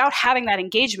without having that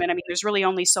engagement, I mean, there's really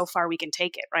only so far we can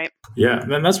take it, right? Yeah.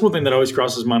 And that's one thing that always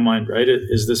crosses my mind, right?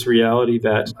 Is this reality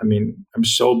that, I mean, I'm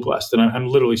so blessed and I'm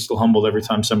literally still humbled every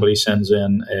time somebody sends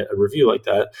in a review like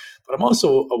that. But I'm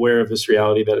also aware of this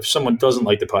reality that if someone doesn't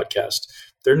like the podcast,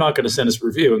 they're not going to send us a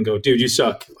review and go, dude, you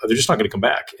suck. They're just not going to come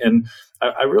back. And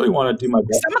I really want to do my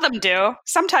best. Some of them do.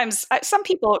 Sometimes some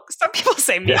people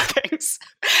say mean things.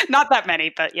 Not that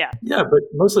many, but yeah. Yeah, but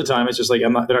most of the time it's just like they're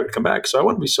not going to come back. So I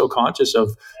want to be so conscious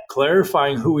of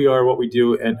clarifying who we are, what we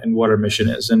do, and what our mission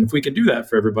is. And if we can do that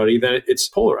for everybody, then it's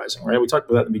polarizing, right? We talked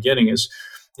about that in the beginning is,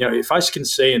 if I can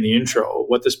say in the intro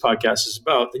what this podcast is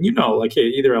about, then like, hey,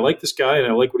 either I like this guy and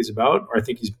I like what he's about, or I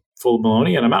think he's full of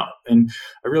baloney and I'm out. And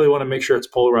I really want to make sure it's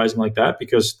polarizing like that,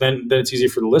 because then it's easy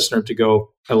for the listener to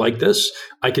go, I like this,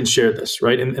 I can share this,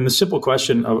 right? And the simple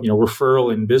question of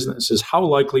referral in business is, how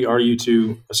likely are you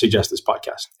to suggest this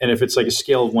podcast? And if it's like a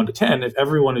scale of 1 to 10, if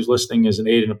everyone who's listening is an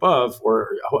 8 and above, or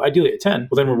ideally a 10,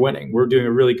 well, then we're winning. We're doing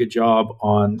a really good job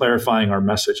on clarifying our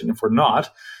message. And if we're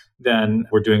not, then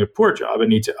we're doing a poor job and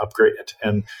need to upgrade it.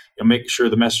 And make sure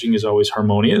the messaging is always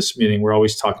harmonious, meaning we're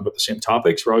always talking about the same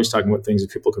topics. We're always talking about things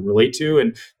that people can relate to.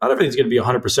 And not everything's going to be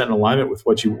 100% in alignment with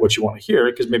what you want to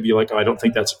hear, because maybe you're like, oh, I don't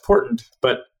think that's important.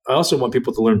 But I also want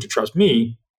people to learn to trust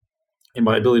me in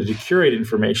my ability to curate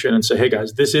information and say, hey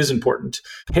guys, this is important.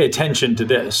 Pay attention to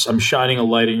this. I'm shining a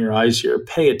light in your eyes here.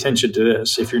 Pay attention to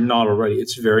this. If you're not already,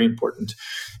 it's very important.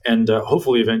 And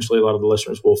hopefully, eventually, a lot of the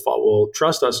listeners will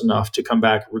trust us enough to come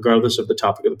back, regardless of the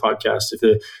topic of the podcast. If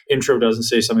the intro doesn't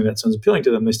say something that sounds appealing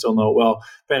to them, they still know, well,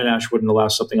 Ben and Ash wouldn't allow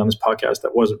something on this podcast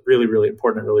that wasn't really, really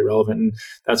important and really relevant. And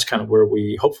that's kind of where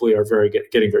we hopefully are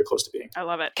getting very close to being. I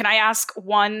love it. Can I ask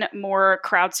one more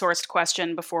crowdsourced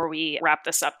question before we wrap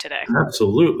this up today?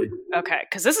 Absolutely. Okay,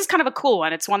 because this is kind of a cool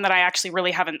one. It's one that I actually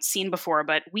really haven't seen before,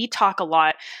 but we talk a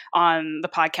lot on the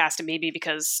podcast, and maybe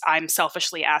because I'm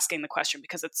selfishly asking the question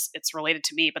because it's related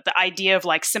to me. But the idea of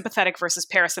like sympathetic versus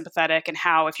parasympathetic, and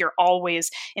how if you're always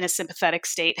in a sympathetic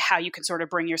state, how you can sort of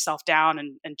bring yourself down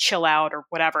and chill out or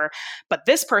whatever. But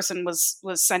this person was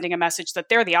sending a message that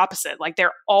they're the opposite. Like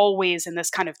they're always in this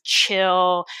kind of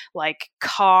chill, like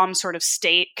calm sort of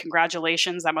state.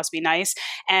 Congratulations, that must be nice.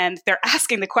 And they're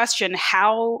asking the question,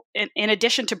 how, in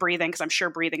addition to breathing, because I'm sure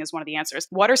breathing is one of the answers,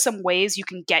 what are some ways you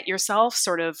can get yourself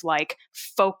sort of like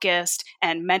focused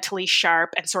and mentally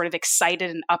sharp and sort of excited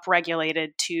and upregulated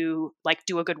to like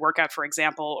do a good workout, for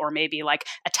example, or maybe like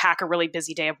attack a really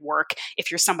busy day of work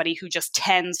if you're somebody who just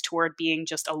tends toward being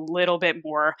just a little bit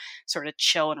more sort of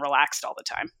chill and relaxed all the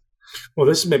time? Well,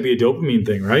 this is maybe a dopamine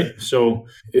thing, right? So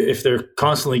if they're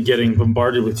constantly getting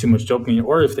bombarded with too much dopamine,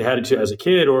 or if they had it as a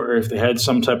kid, or if they had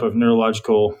some type of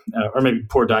neurological or maybe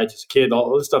poor diet as a kid,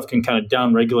 all this stuff can kind of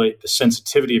downregulate the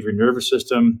sensitivity of your nervous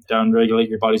system, downregulate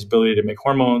your body's ability to make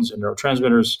hormones and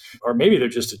neurotransmitters, or maybe they're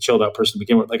just a chilled out person to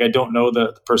begin with. Like I don't know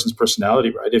the person's personality,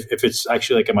 right? If it's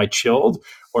actually like, am I chilled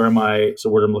or am I, it's the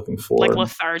word I'm looking for. Like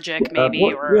lethargic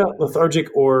maybe? Lethargic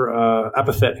or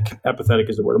apathetic. Apathetic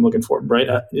is the word I'm looking for, right?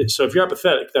 So if you're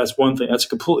apathetic, that's one thing. That's a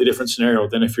completely different scenario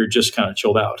than if you're just kind of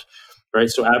chilled out, right?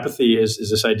 So apathy is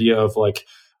this idea of like,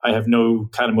 I have no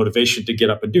kind of motivation to get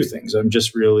up and do things. I'm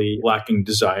just really lacking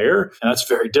desire. And that's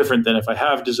very different than if I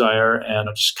have desire and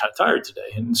I'm just kind of tired today.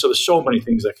 And so there's so many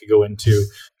things that could go into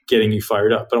getting you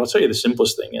fired up. But I'll tell you the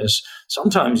simplest thing is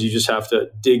sometimes you just have to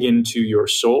dig into your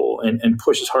soul and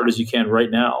push as hard as you can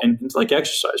right now. And it's like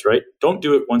exercise, right? Don't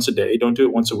do it once a day. Don't do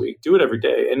it once a week. Do it every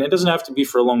day. And it doesn't have to be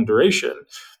for a long duration,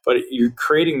 but you're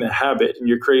creating the habit and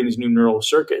you're creating these new neural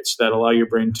circuits that allow your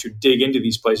brain to dig into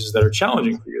these places that are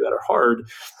challenging for you, that are hard.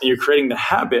 And you're creating the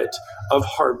habit of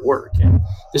hard work. And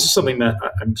this is something that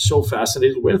I'm so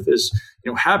fascinated with is,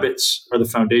 habits are the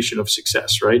foundation of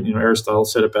success, right? Aristotle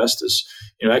said it best as,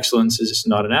 excellence is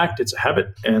not an act, it's a habit.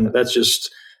 And that's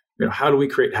just, how do we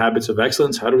create habits of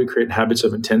excellence? How do we create habits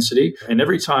of intensity? And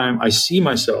every time I see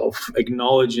myself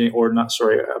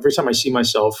every time I see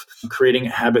myself creating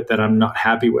a habit that I'm not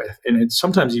happy with, and it's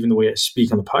sometimes even the way I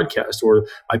speak on the podcast or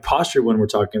my posture when we're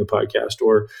talking on the podcast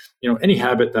or, any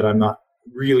habit that I'm not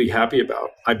really happy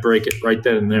about, I break it right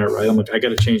then and there, right? I'm like, I got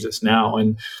to change this now.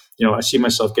 And, I see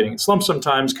myself getting in slumps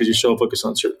sometimes because you're so focused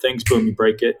on certain things, boom, you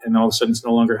break it. And all of a sudden it's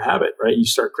no longer a habit, right? You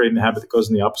start creating the habit that goes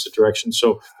in the opposite direction.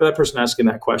 So for that person asking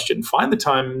that question, find the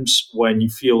times when you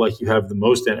feel like you have the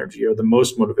most energy or the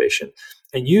most motivation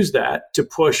and use that to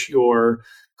push your,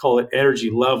 call it energy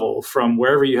level from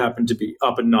wherever you happen to be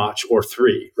up a notch or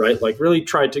 3, right? Like really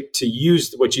try to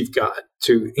use what you've got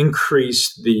to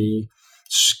increase the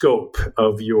scope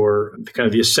of your kind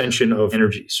of the ascension of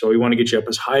energy. So we want to get you up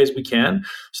as high as we can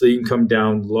so that you can come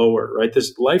down lower, right?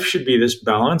 This life should be this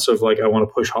balance of like, I want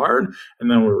to push hard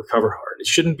and then I want to recover hard. It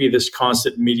shouldn't be this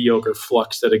constant mediocre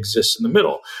flux that exists in the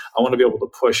middle. I want to be able to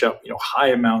push up, high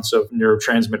amounts of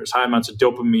neurotransmitters, high amounts of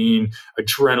dopamine,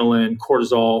 adrenaline,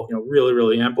 cortisol, really,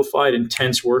 really amplified,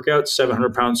 intense workouts,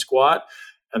 700-pound squat.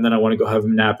 And then I want to go have a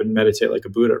nap and meditate like a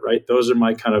Buddha, right? Those are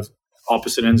my kind of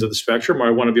opposite ends of the spectrum where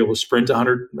I want to be able to sprint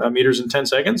 100 meters in 10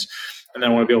 seconds. And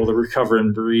then I want to be able to recover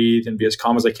and breathe and be as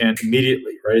calm as I can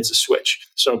immediately, right? It's a switch.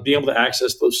 So being able to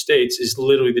access those states is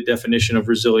literally the definition of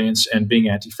resilience and being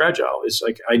anti-fragile. It's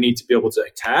like, I need to be able to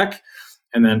attack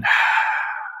and then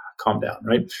calm down,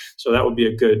 right? So that would be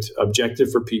a good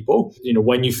objective for people.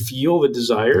 When you feel the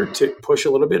desire to push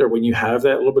a little bit, or when you have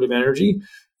that little bit of energy,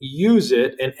 use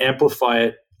it and amplify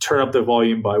it. Turn up the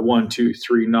volume by 1, 2,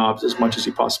 3 knobs as much as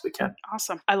you possibly can.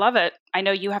 Awesome. I love it. I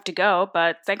know you have to go,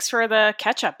 but thanks for the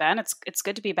catch up, Ben. It's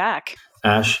good to be back.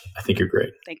 Ash, I think you're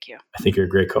great. Thank you. I think you're a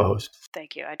great co-host.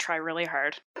 Thank you. I try really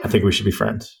hard. I think we should be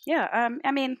friends. Yeah.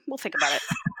 We'll think about it.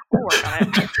 We'll work on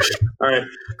it. All right.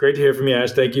 Great to hear from you,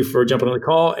 Ash. Thank you for jumping on the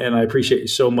call. And I appreciate you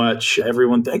so much.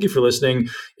 Everyone, thank you for listening.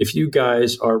 If you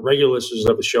guys are regular listeners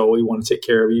of the show, we want to take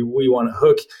care of you. We want to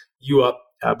hook you up.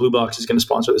 Blue Box is going to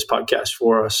sponsor this podcast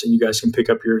for us, and you guys can pick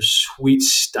up your sweet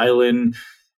styling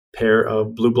pair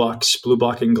of blue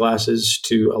blocking glasses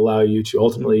to allow you to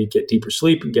ultimately get deeper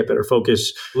sleep and get better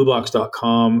focus.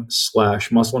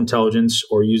 BlueBlox.com/muscle intelligence,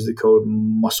 or use the code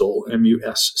MUSCLE,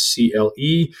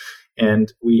 MUSCLE.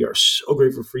 And we are so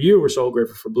grateful for you. We're so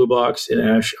grateful for Blue Box. And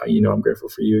Ash, I'm grateful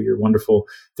for you. You're wonderful.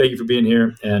 Thank you for being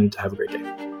here, and have a great day.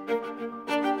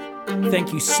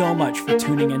 Thank you so much for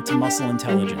tuning into Muscle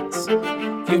Intelligence.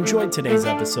 If you enjoyed today's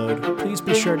episode, please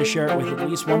be sure to share it with at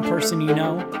least one person you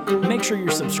know. And make sure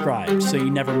you're subscribed so you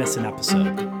never miss an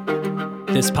episode.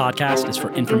 This podcast is for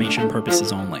information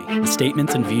purposes only. The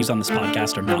statements and views on this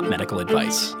podcast are not medical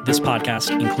advice. This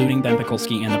podcast, including Ben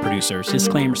Pakulski and the producers,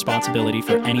 disclaim responsibility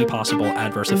for any possible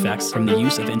adverse effects from the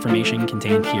use of information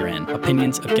contained herein.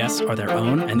 Opinions of guests are their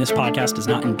own, and this podcast does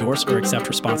not endorse or accept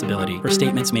responsibility for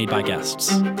statements made by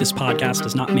guests. This podcast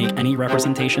does not make any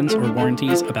representations or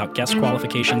warranties about guest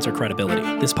qualifications or credibility.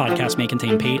 This podcast may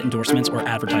contain paid endorsements or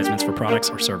advertisements for products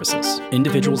or services.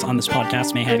 Individuals on this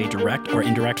podcast may have a direct or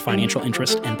indirect financial interest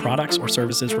in products or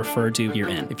services referred to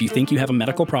herein. If you think you have a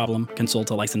medical problem, consult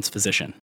a licensed physician.